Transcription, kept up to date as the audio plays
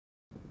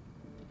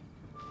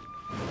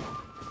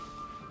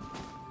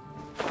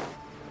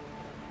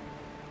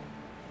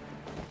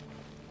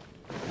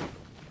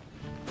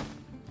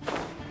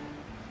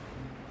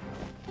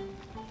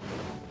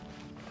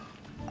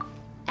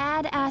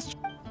Dad asked...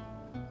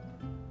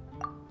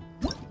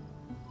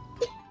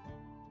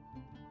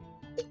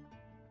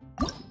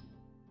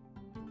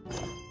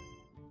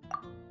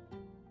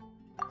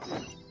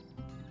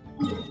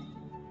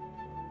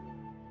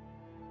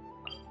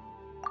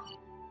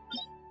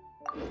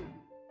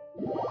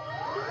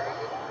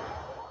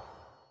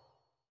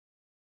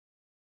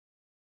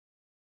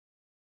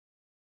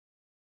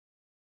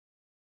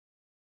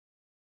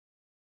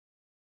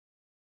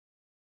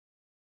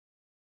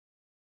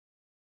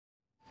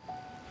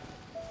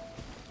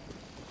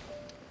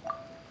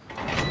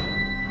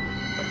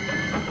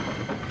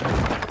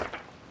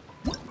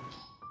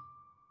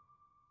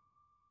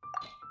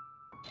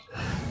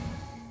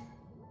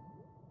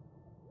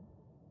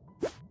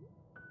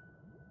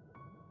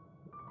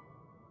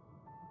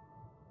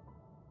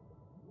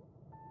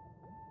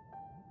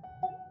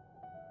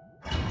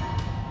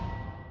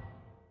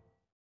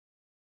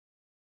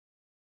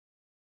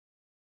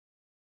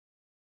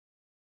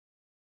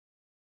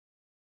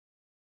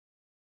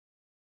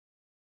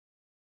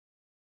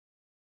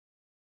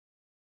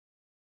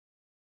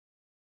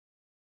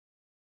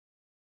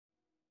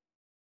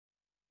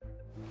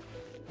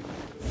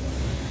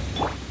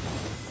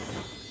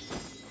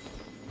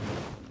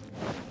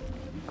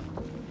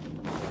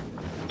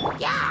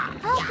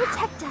 I'll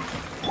protect us.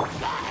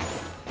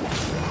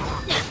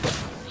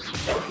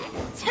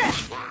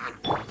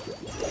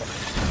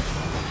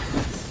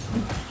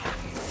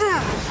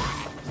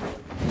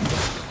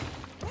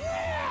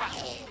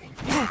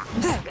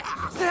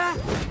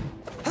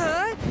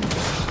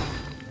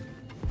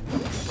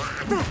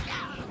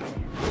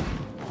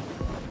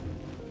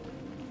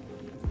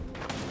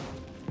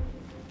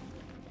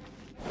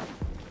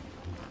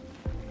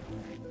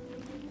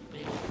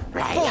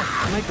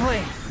 My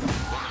blade.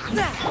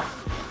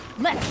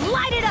 Let's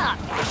light it up!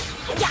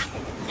 Yeah!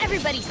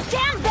 Everybody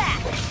stand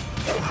back!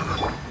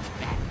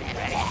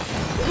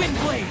 Wind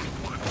blade.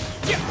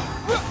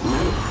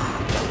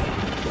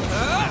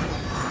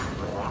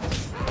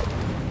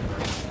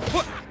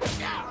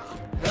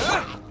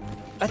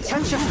 A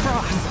touch of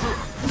frost.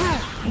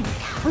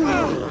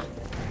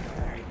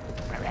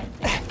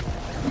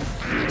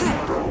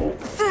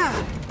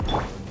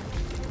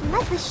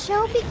 Let the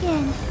show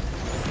begin.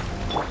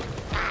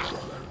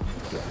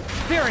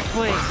 Spirit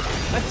blade.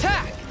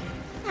 Attack.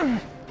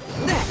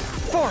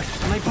 Force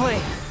my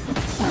blade.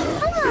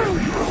 Come on!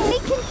 We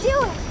can do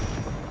it!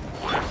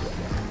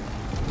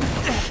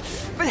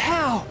 But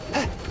how?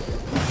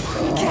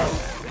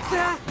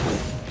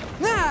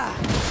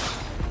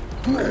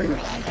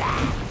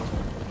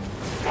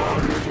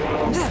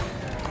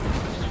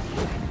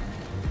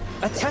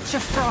 A touch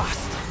of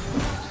frost.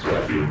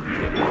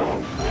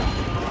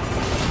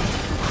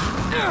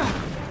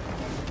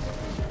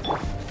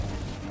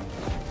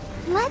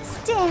 Let's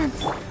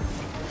dance!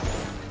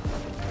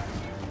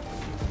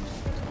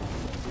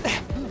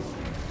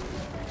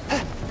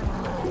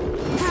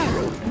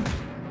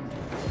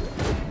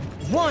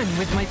 One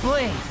with my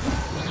blade.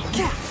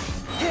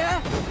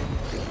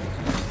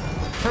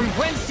 From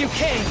whence you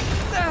came.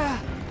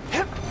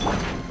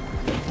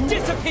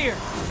 Disappear.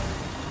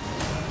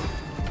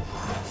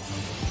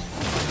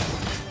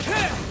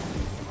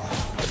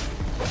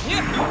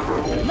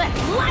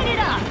 Let's light it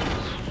up!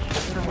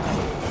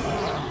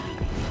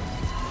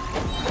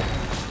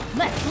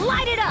 Let's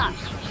light it up!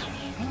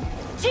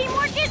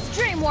 Teamwork is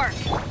dreamwork!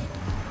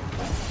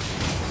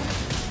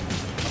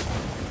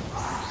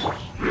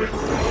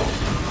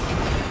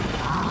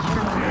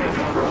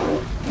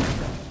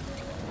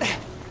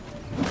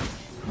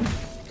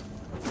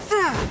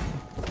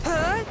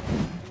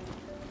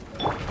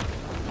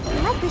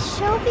 Let the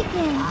show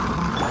begin!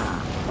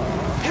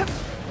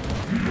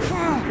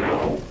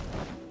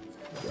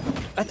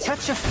 A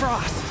touch of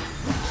frost.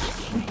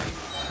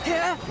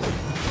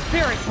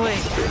 Spirit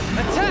blade.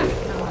 Attack.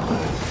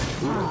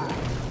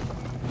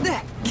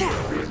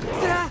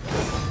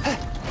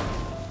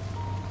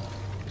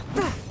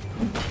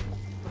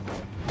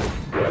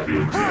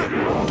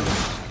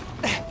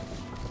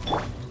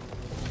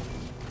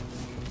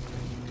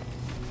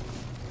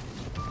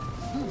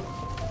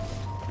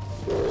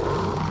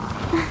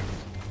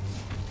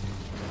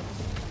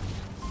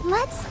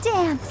 Let's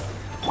dance!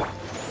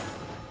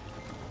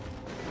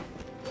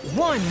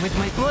 One with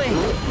my blade.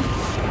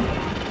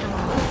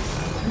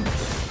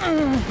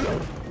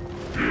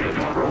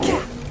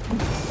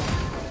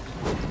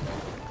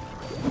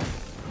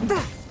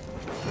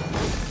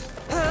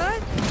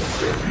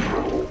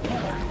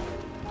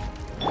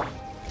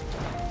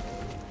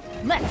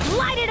 Let's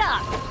light it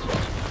up!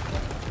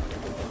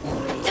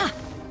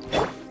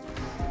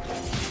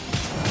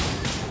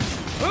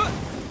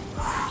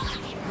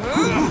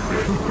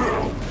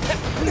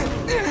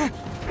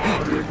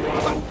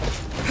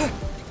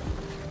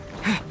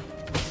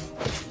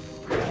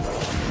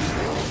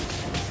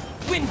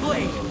 Wind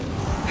blade.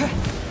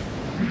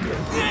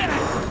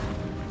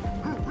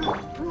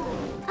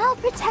 I'll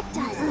protect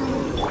us.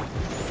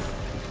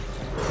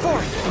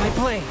 Force my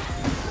blade.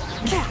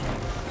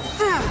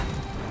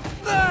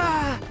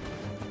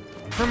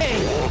 For me.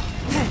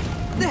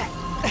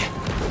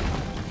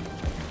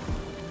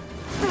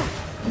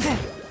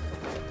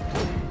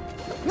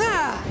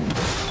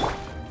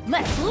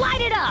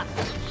 light it up!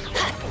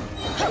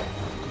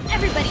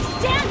 Everybody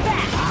stand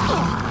back!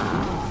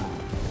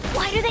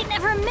 Why do they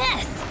never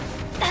miss?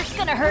 That's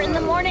gonna hurt in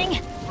the morning.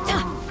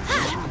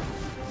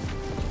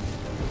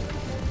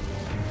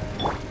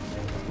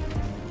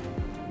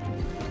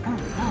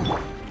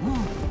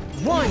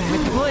 One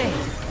with the blade.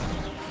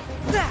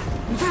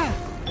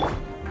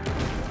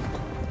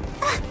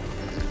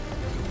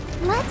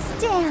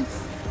 Let's dance.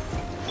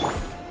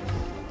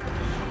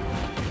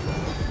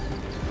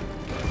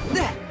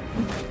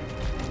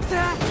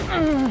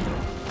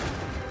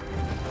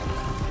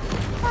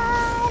 La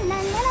la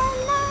la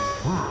la.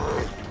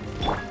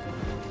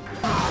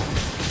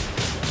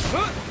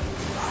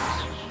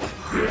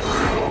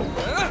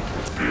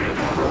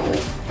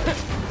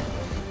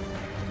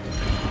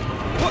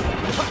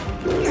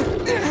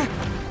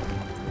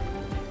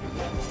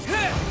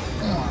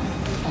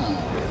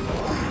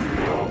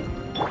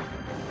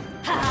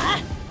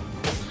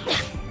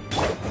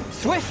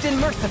 Swift and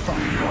merciful.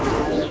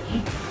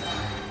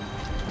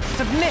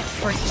 Submit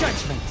for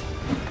judgment.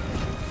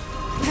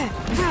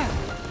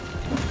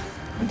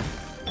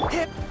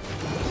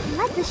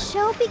 Let the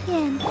show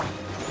begin.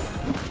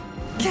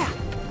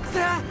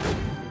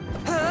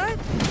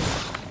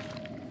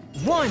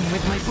 One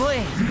with my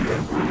blade.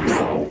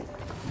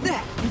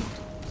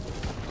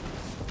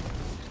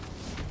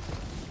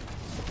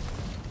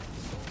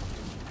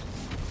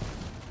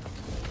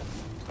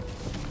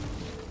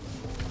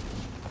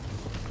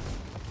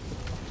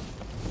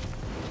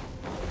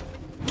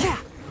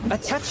 A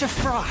touch of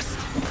frost.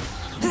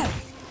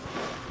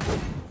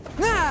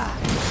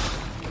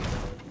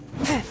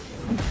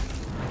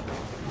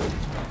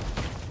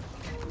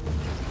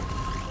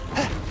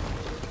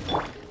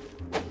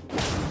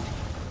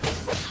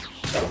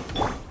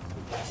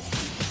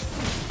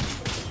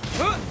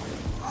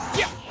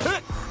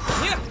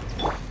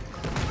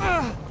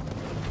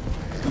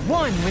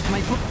 One with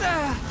my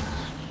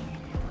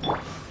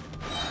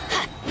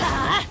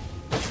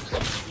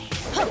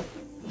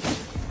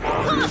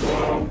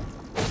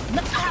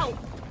Ow!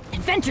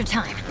 Adventure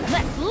time!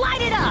 Let's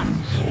light it up!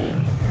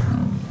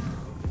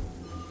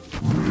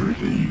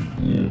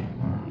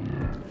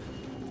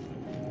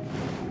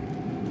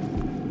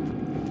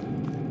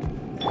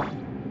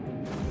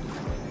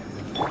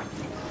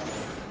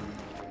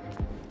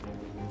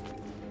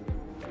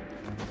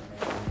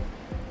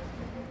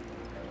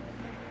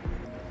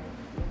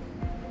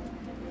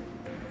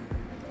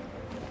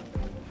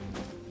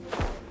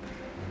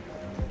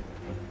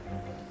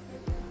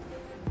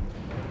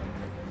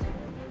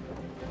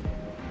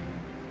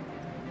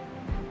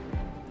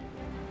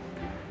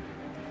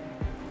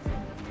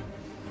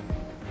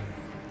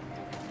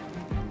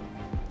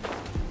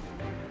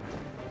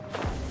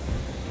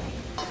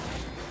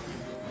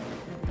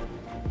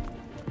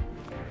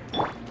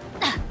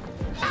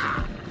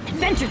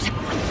 Adventure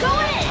time! Go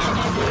in!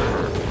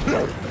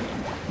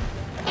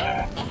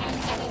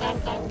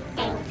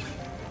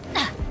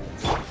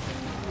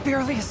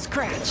 barely a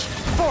scratch.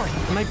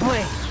 Fourth, my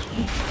blade.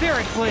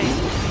 Spirit blade.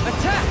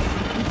 Attack!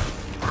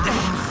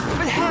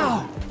 But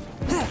how?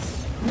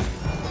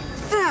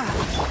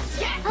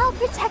 I'll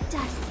protect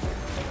us.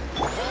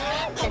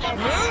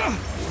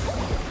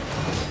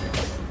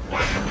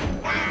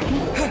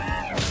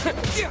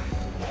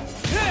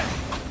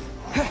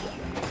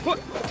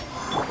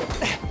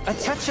 A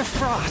touch of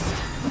frost.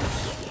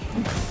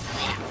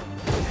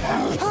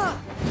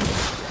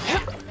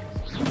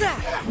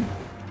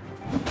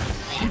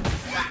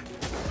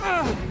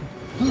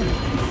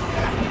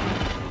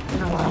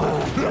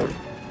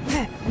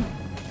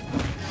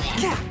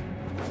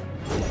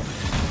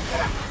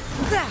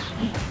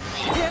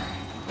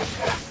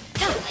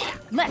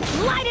 Let's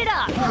light it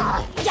up!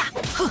 Yeah.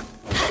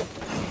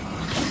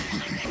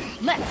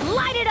 Let's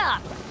light it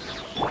up!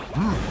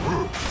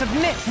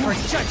 Submit for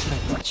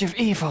judgment. Much of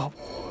evil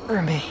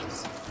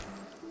remains.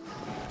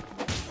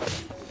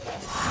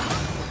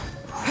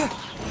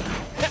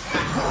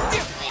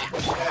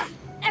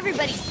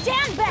 Everybody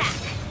stand back!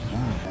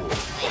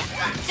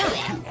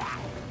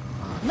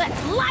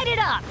 Let's light it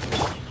up!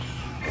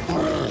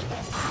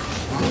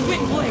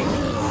 Wind blade!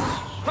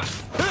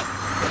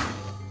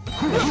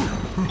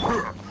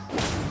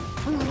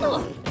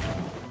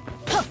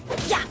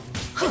 Yeah.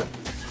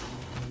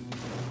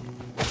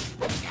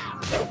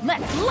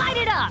 Let's light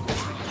it up!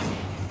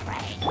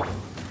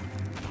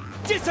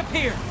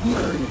 Disappear!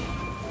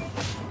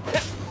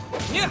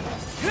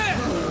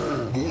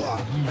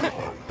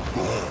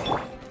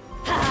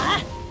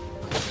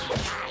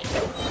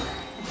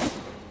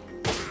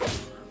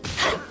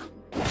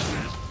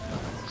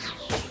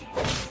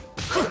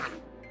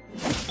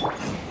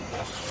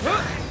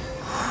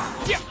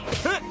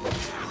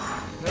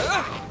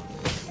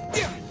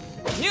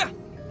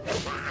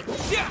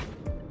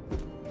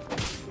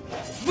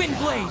 Wind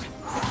blade!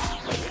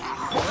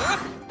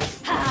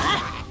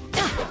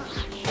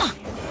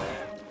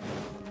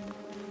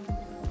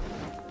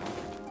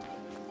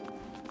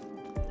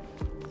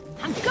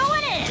 I'm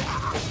going in!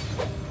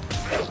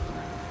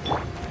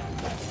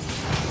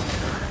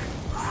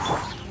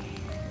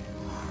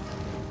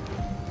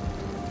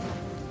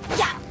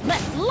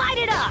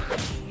 light it up!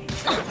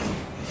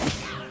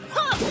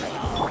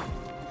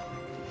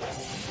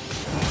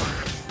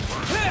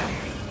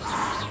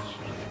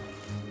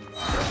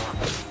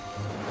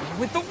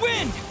 With the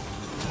wind!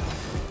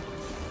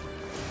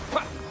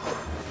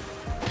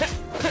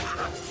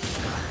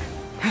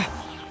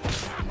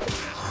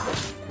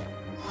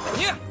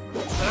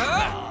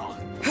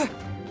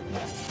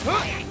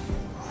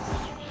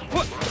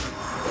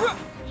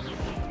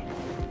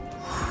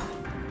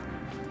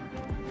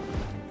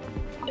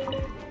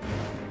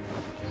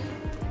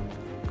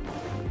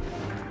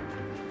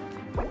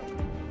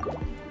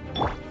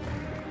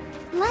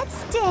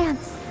 Let's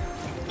dance.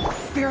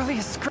 Barely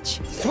a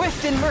scratch.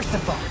 Swift and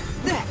merciful.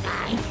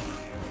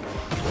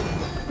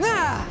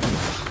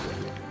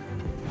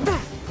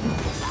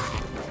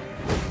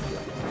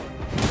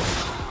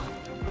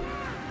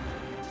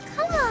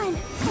 Come on,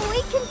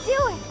 we can do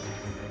it.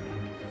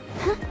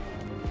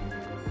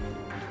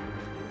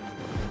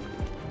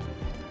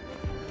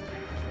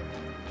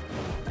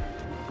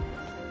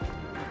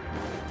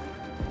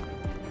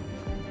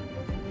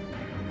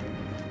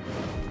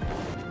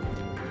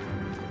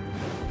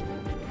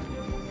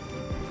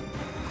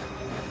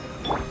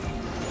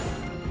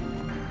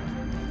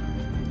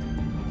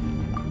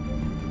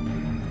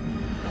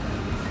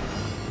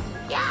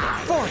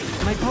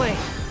 Forth, my blade.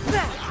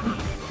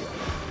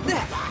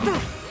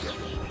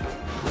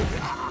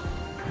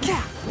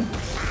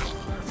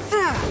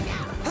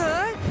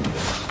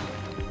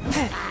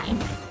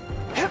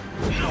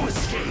 No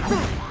escape.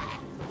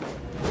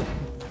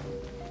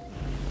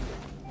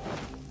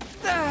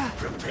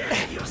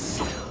 Prepare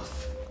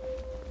yourself.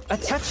 A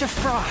touch of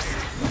frost.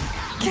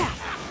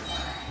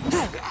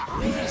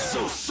 Leaving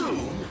so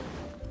soon.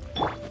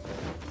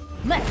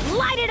 Let's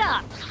light it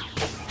up!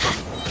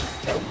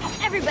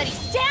 Everybody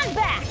stand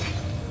back!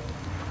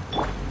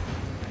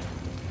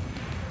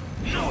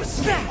 No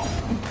escape.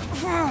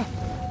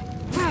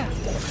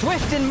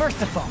 Swift and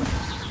merciful.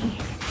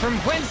 From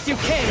whence you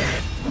came.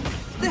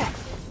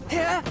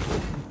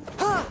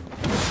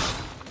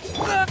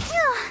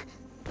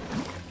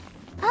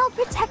 I'll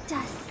protect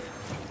us.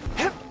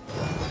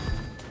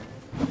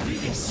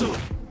 Leaving soon.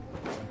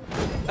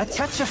 A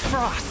touch of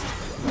frost.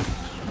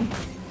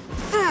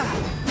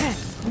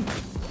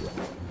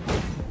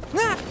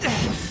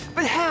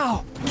 But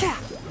how?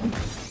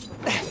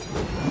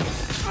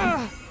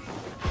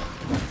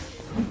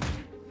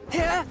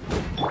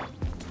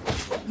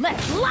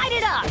 Let's light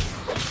it up!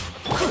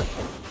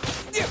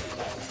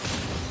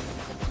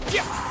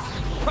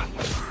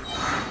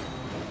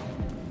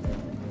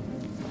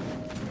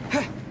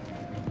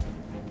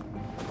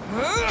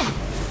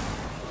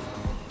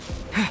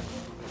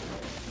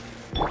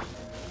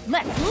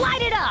 Let's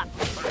light it up!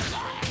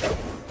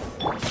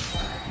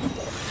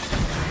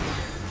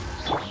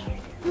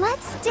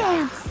 Let's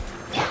dance.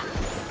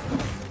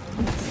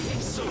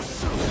 Leaving so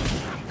soon.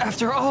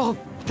 After all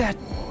that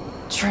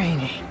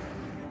training.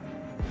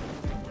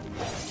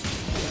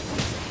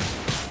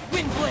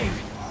 Windblade!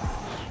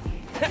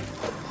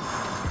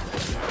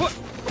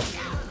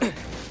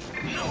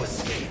 No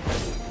escape.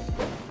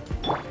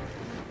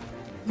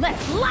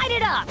 Let's light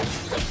it up!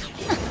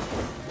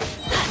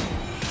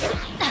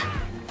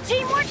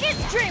 Teamwork is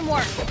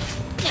dreamwork!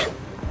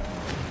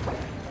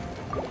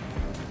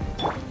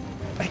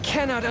 I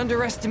cannot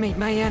underestimate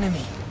my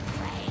enemy.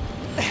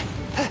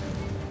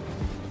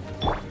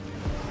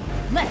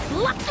 Let's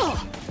light...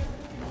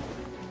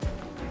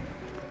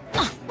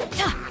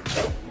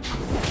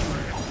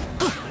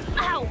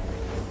 Ow!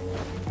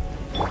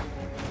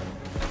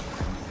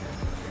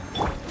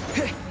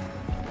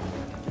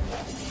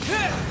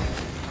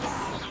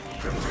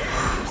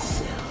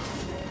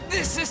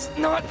 This is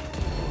not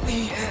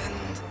the end.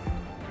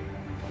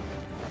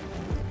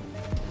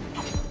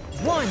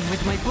 One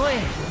with my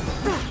blade.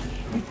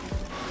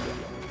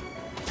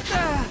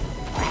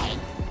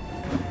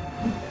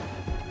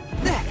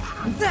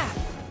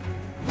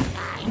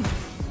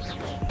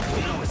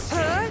 No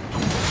escape.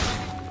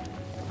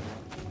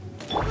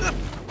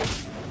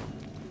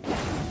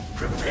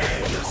 Prepare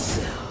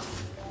yourself.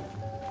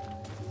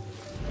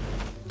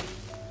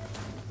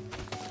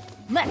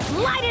 Let's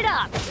light it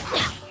up!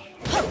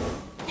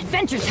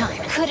 Adventure time!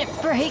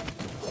 Couldn't break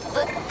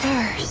the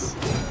curse.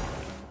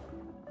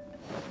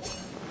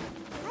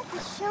 Let the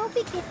show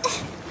begin.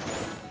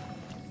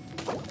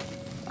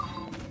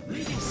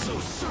 Leaving so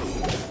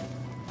soon.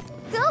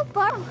 Go,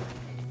 Barb.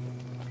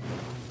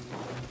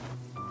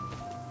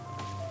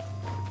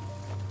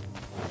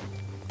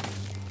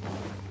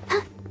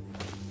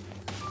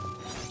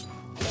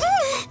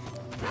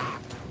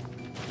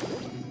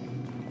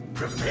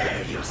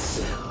 Prepare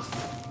yourself.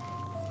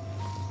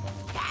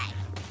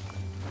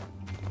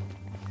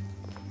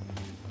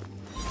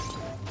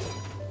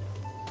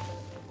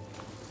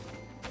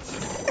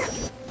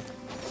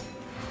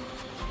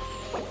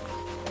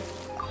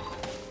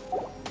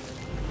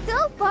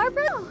 Go,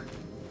 Barbara.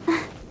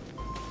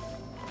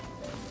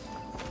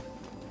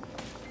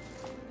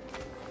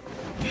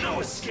 No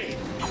escape.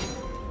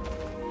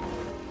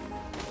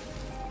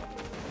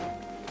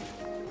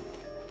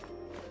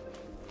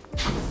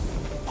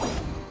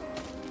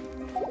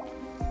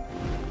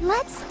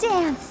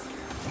 dance.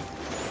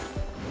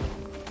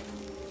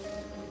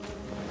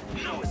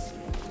 No escape.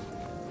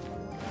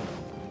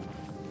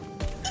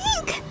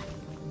 Ink!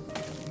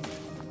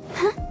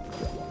 Huh?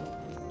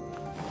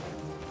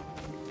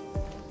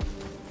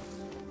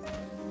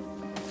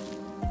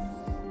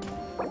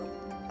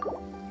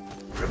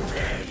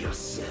 Prepare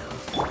yourself.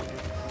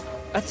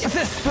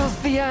 This spells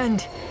the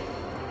end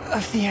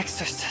of the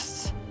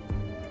exorcists.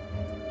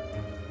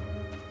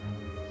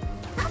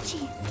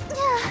 Ouchie.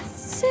 Yeah,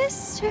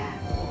 sister.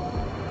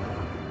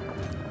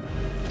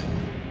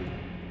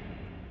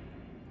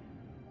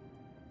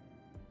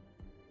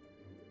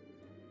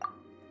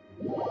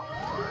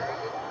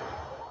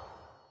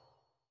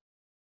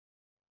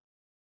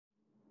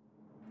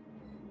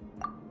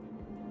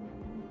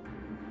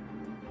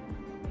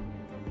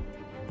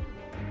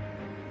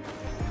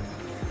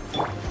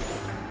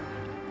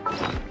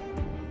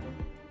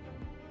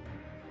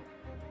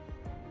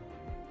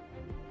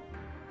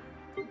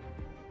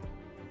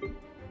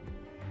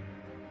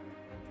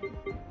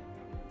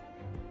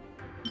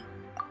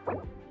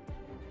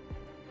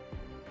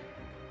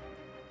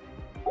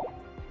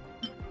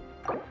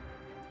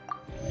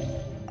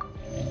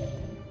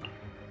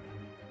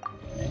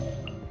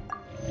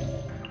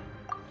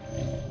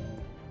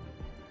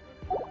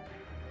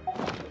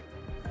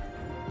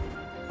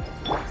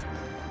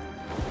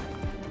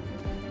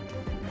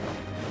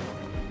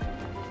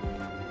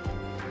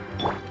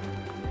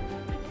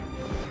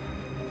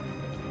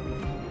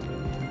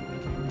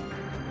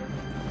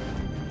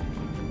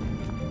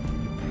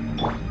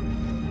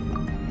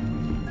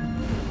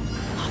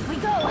 Off we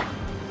go!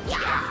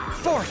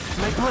 Forth,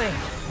 my blade.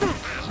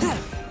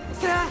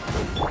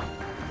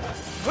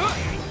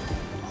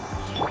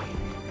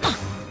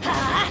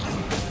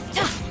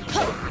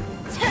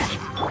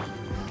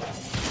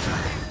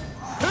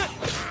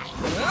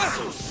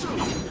 So soon.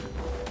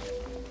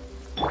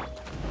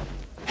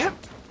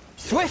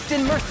 Swift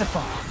and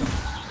merciful.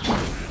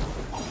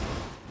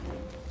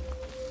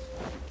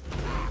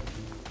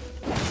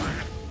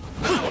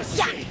 No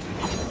escape.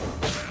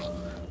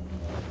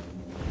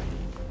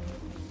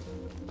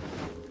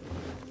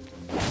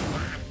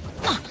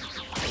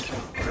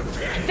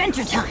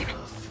 Adventure time!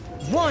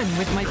 One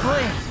with my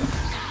blade.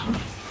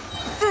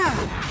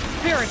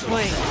 Spirit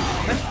blade.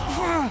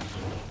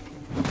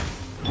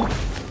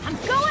 I'm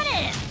going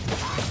in!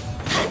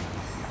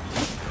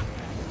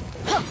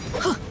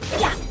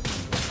 Yeah!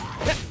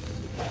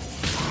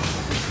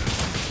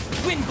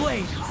 Wind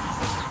blade.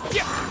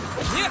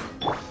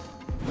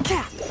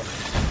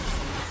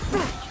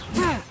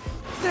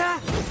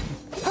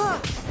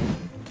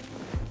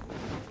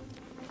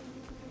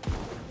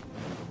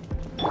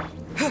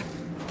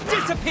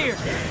 Disappear.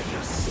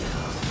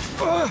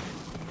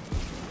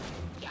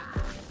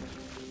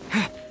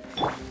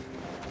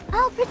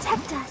 I'll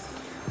protect us.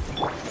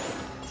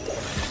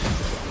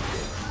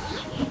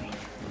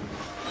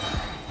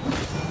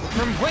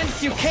 From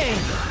whence you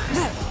came.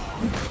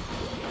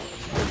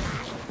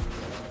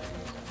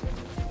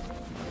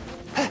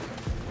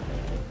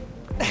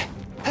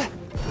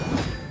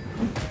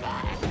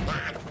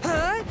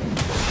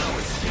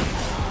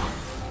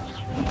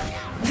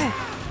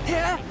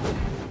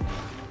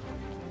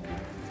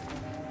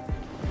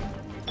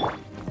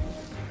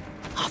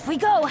 Off we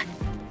go!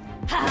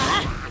 Ha!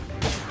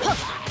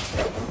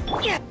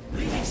 Yeah!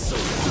 Leaving so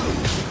soon.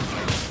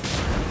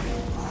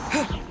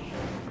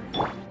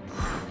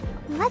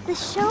 Let the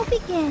show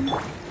begin.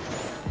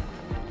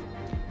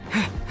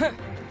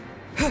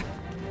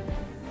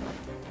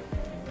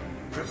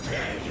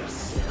 Prepare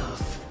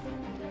yourself.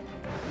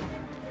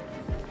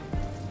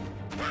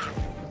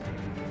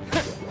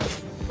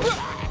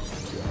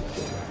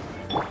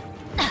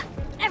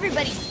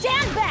 Everybody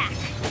stand back!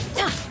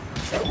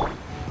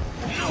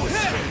 No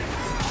escape.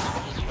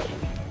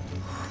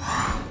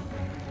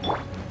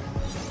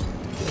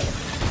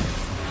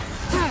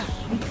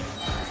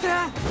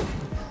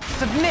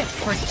 Submit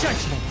for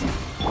judgment.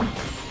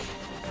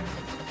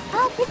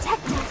 I'll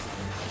protect us.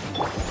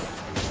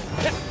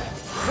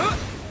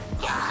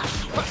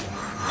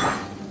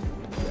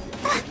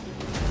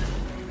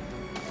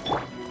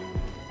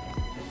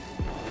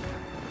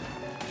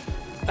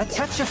 A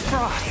touch of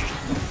frost.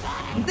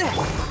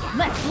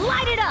 Let's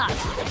light it up!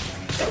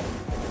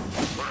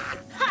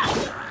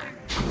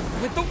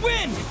 With the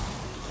wind.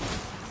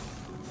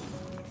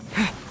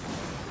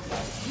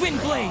 Wind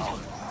blade.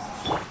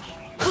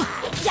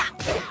 Yeah!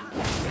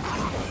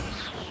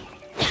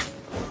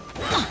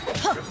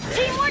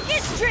 Teamwork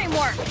is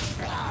dreamwork!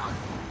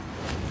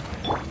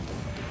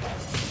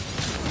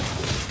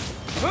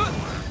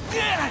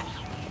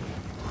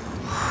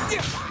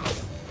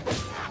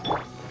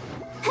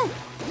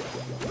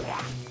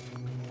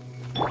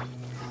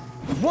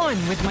 One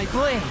with my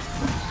blade.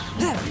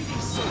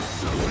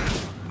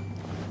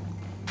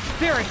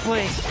 Spirit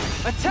blade.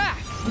 Attack.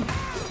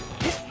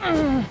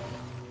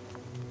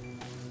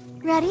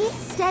 Ready,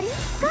 steady,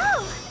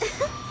 go!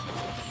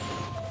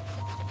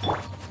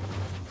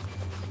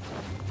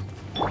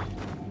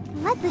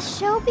 Let the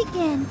show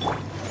begin.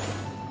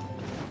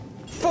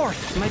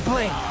 Forth, my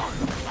blade.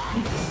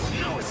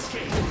 No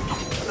escape.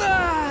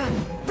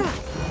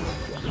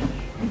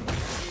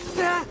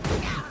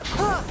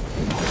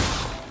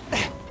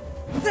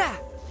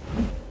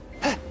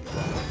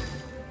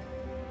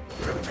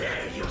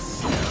 Prepare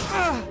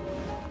yourself.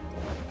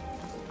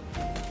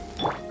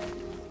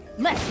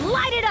 Let's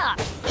light it up!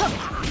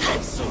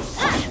 So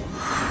soon.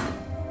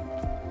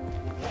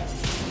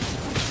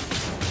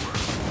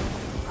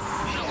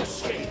 No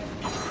escape.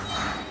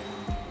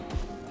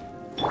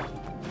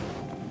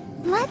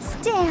 Let's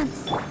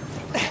dance.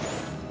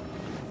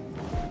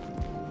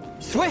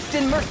 Swift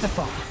and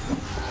merciful.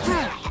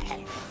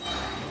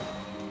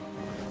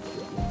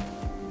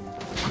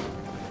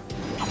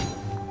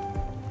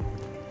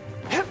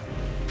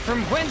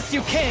 From whence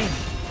you came.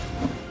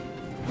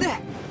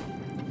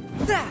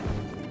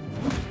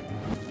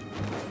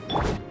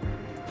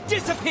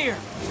 Disappear.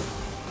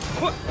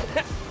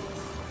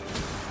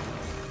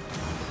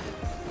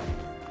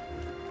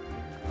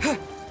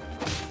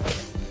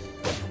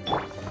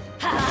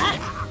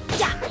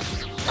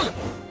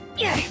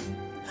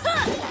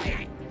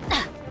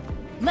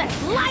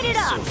 Let's light it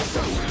up!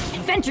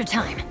 Adventure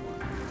time!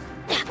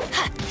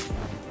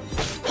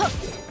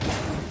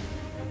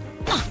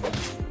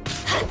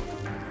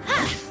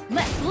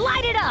 Let's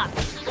light it up!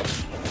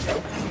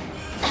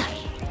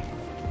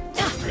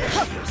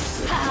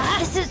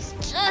 This is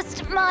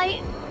just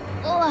my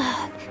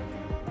luck.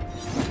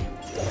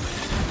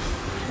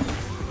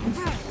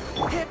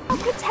 I'll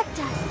protect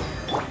us.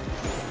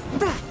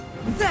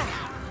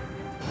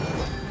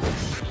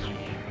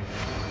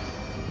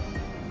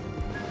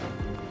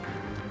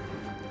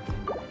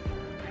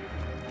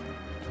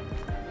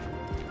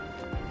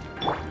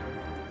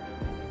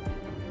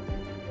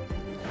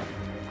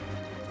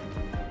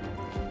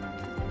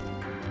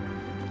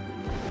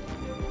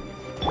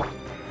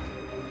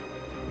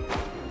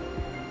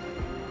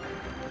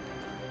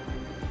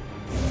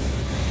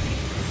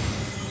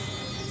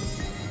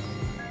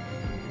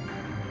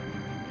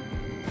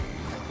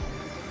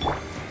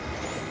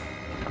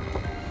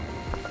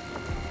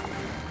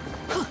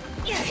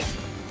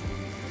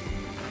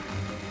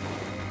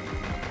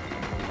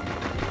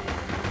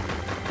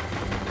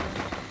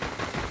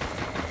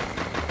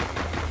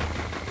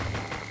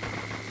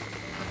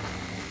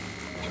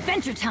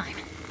 Adventure time!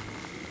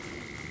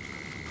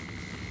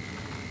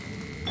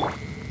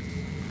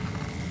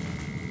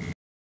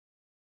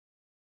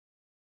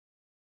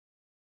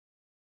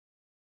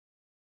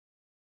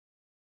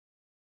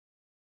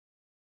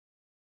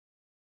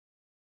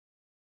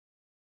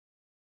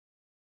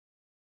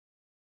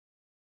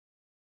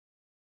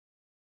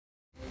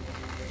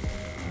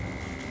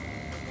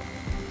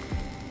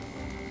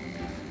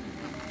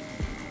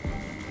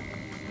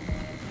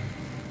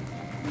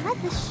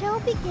 Let the show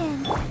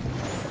begin.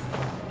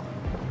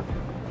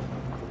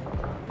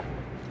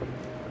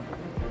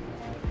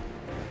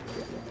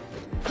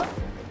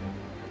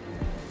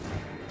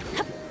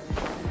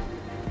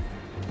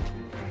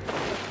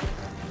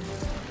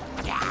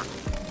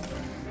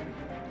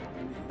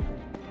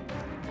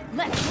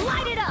 Let's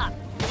light it up!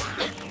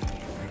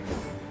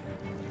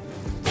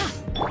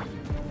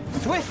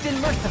 Swift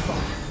and merciful.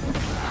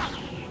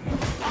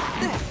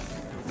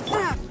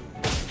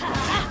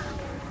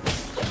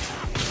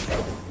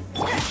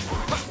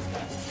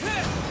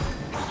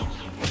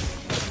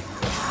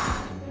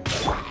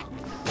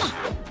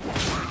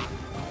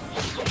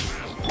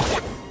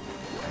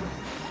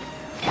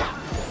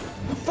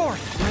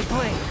 Forth my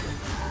blade.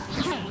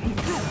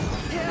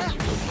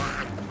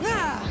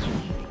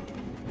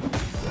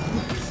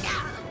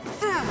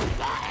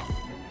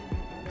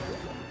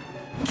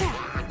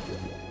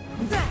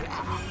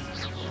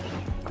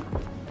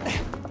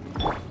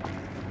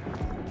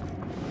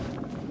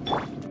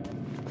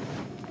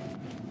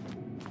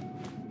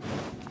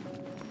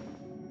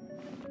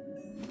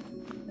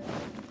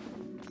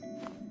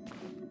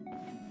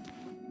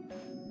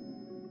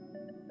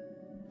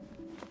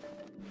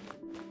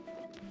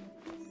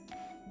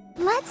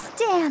 Let's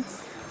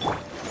dance.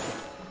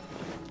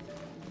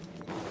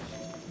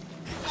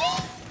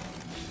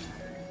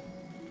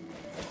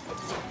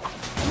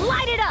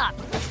 Light it up!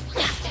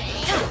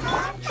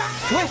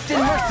 Swift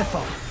and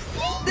merciful.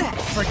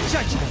 For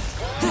judgment.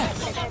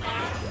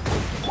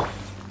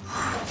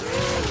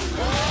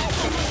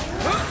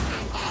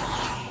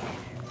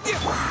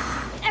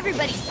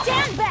 Everybody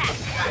stand back!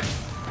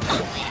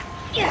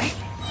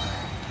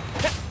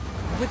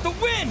 With the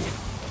wind.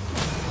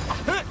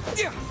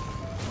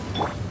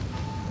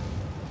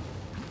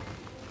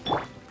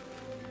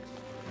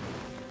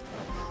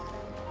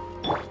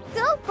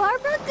 Go,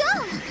 Barbara, go!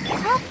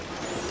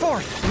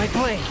 Forth my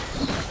blade.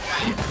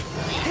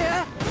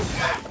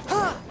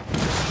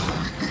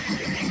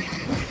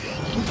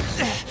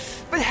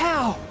 But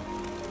how?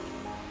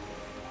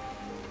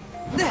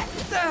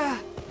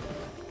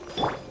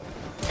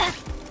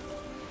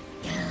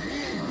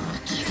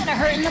 Gonna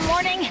hurt in the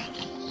morning?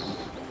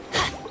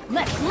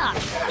 Let's not.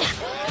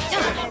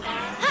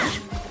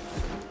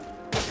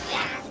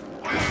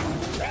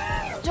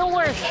 Don't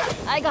worry,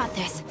 I got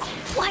this.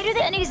 Why do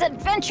the Annie's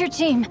adventure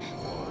team?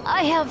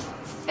 I have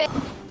faith.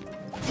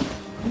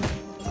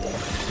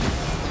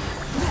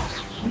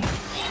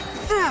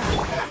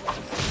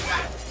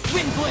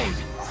 Wind blade!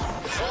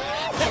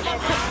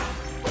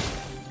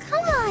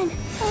 Come on,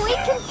 we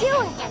can do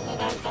it.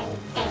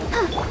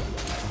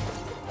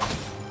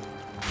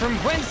 From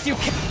whence you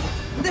came.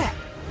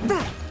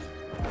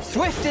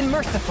 Swift and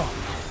merciful.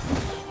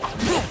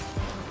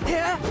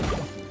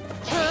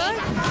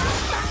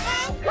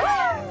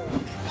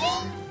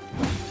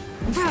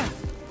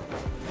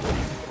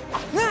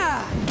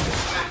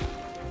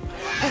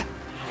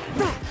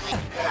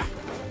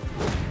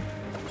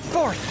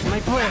 Forth, my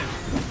blade.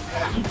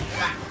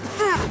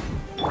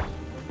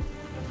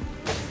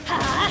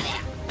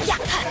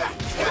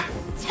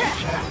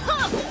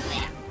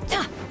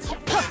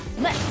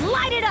 Let's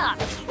light it up!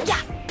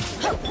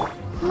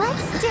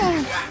 Let's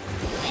dance.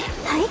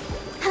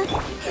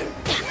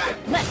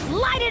 Let's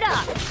light it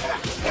up!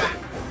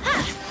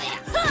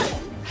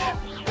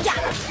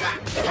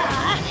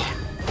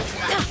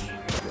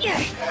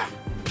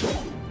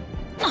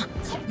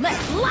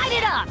 Let's light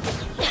it up!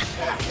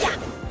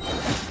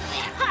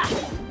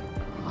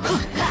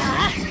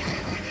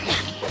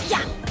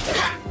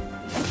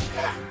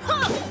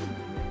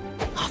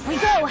 Off we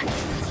go!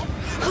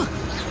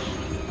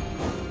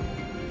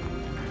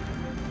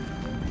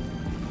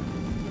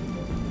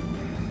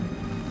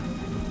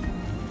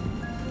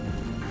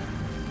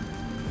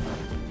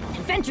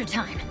 Adventure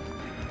time!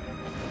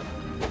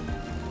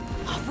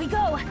 Off we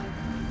go!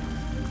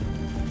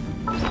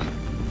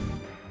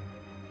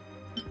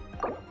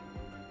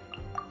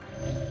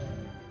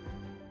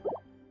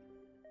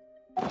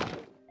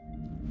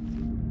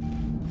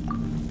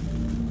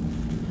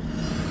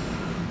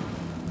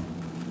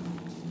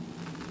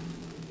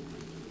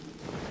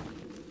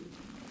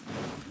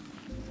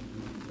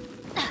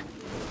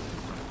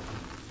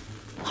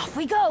 Off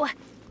we go!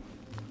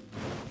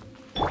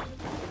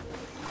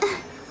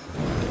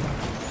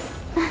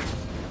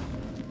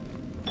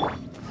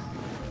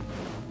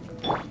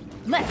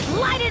 Let's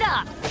light it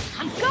up!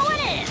 I'm going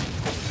in!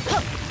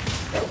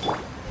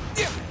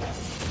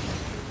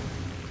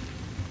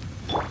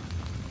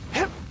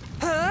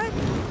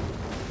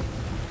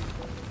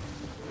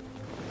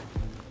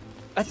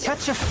 A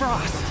touch of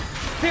frost.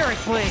 Spirit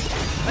blade.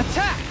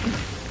 Attack!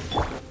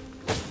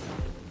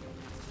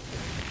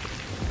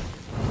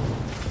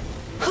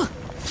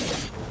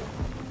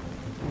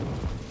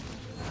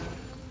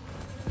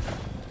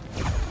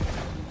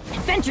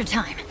 Adventure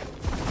time!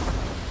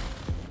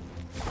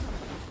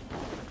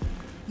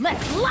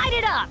 Let's light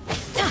it up!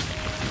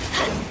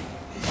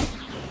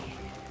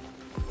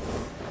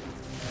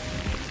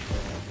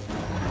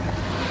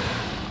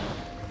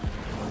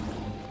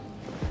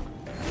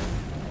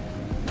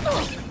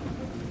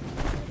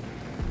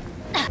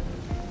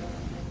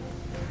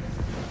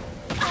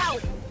 Ow!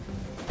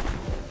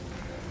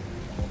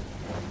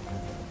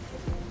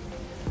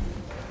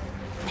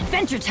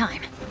 Adventure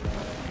time!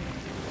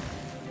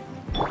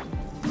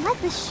 Let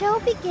the show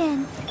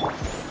begin.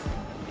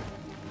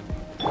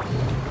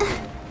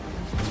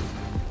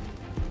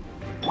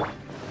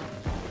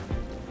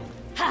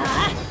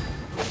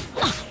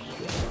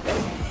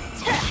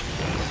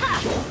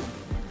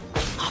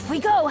 Off we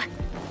go!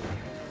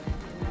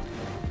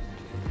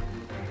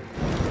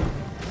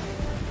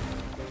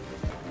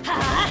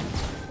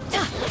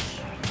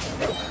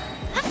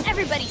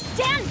 Everybody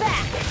stand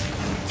back!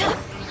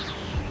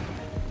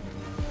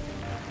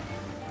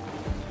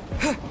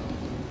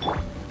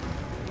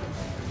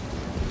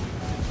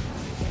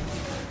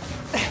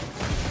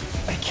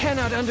 I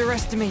cannot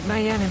underestimate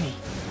my enemy.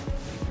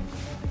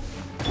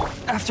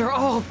 After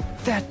all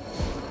that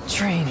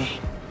training.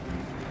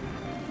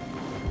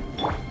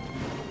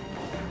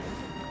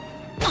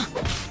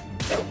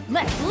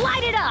 Let's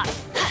light it up!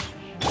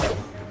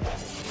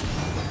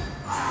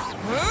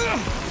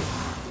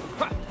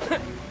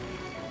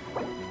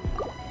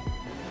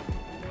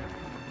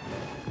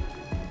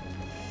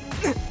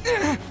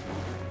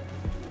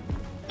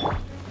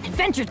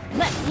 Adventure,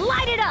 let's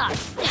light it up!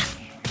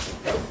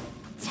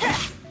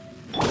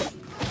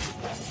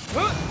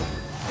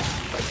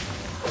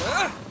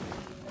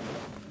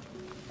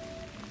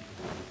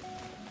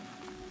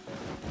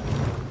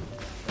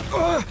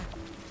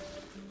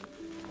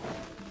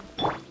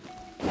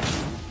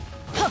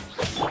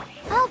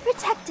 I'll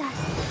protect us.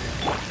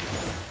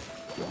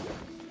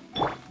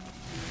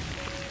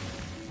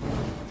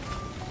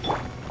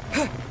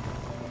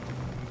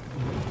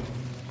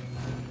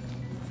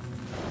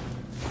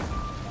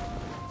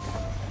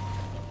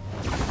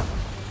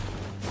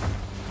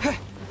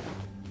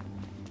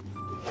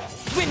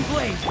 Wind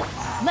blade!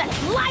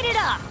 Let's light it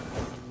up!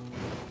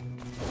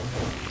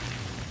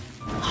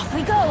 Off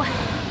we go!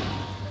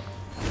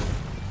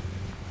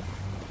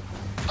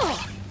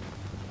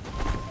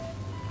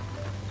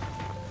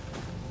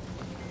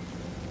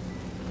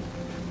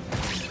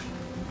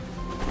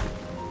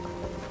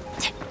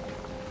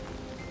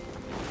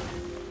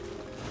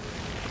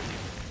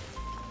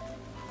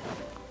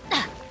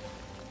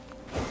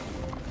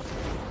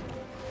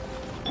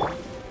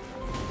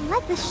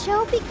 Let the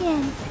show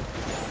begin.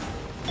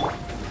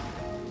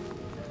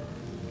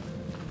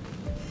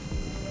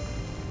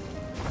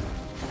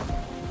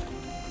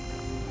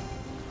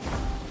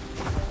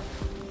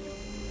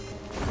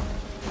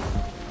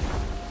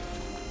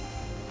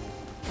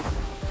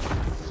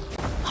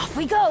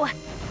 go!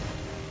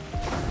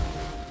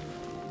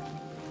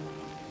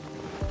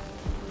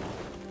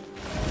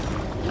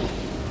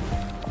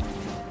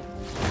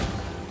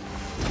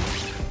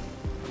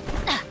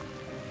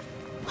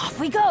 Off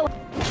we go!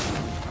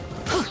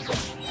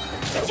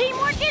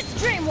 Teamwork is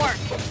dreamwork!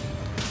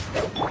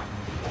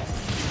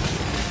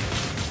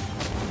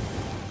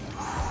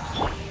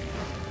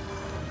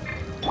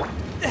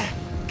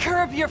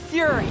 Curb your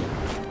fury!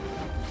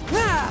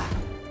 Ah!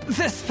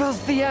 This spells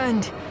the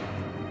end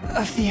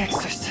of the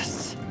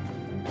exorcists.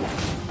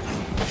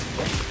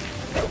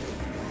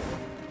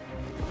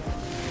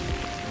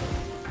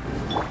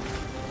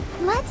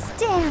 Let's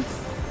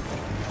dance.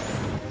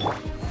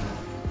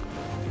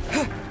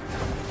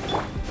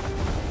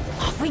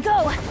 Off we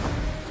go!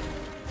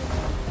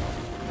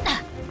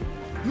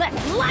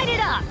 Let's light it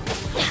up!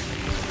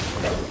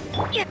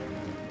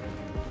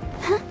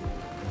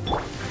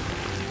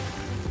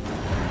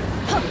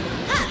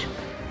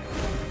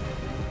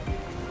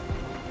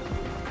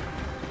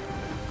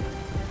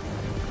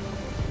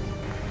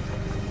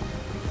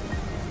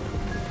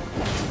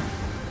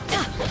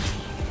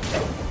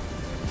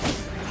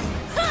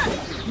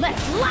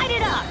 Let's light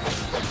it up!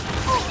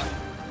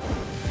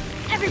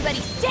 Everybody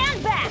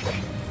stand back!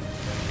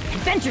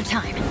 Adventure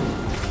time!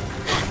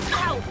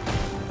 Ow!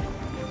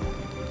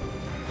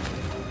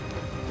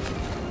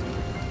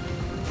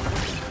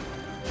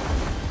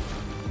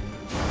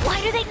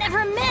 Why do they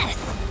never miss?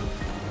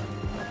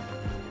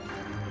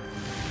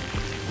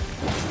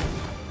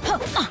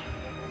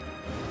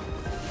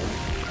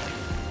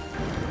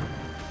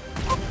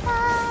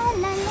 La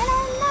la la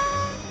la.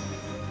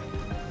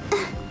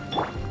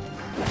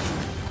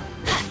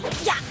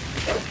 Yeah!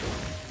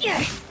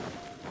 Yeah!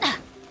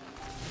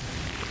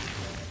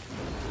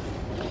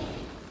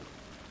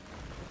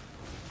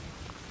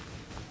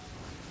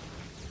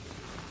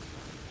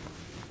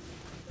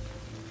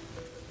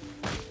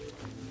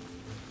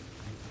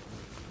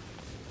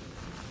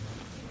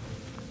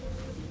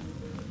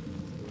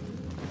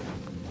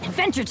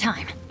 Adventure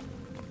time!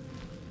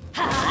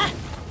 Ha!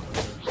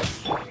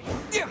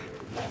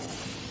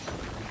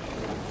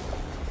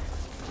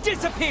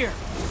 Disappear!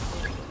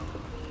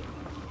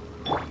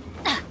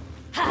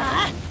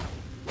 Ha!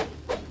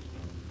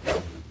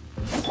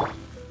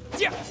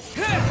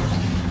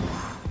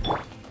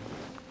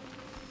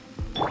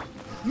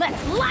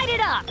 Let's light it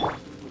up!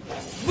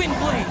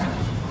 Windblade!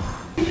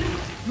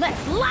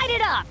 Let's light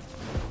it up!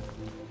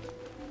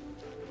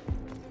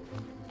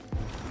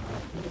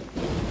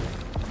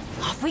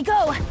 Off we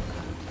go!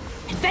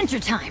 Adventure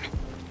time!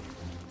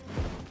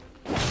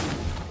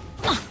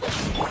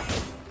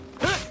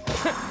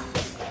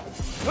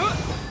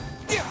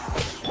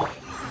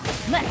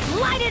 Let's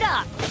light it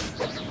up!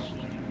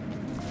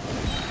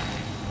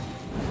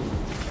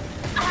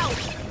 Ow!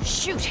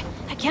 Shoot!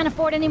 I can't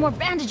afford any more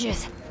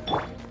bandages.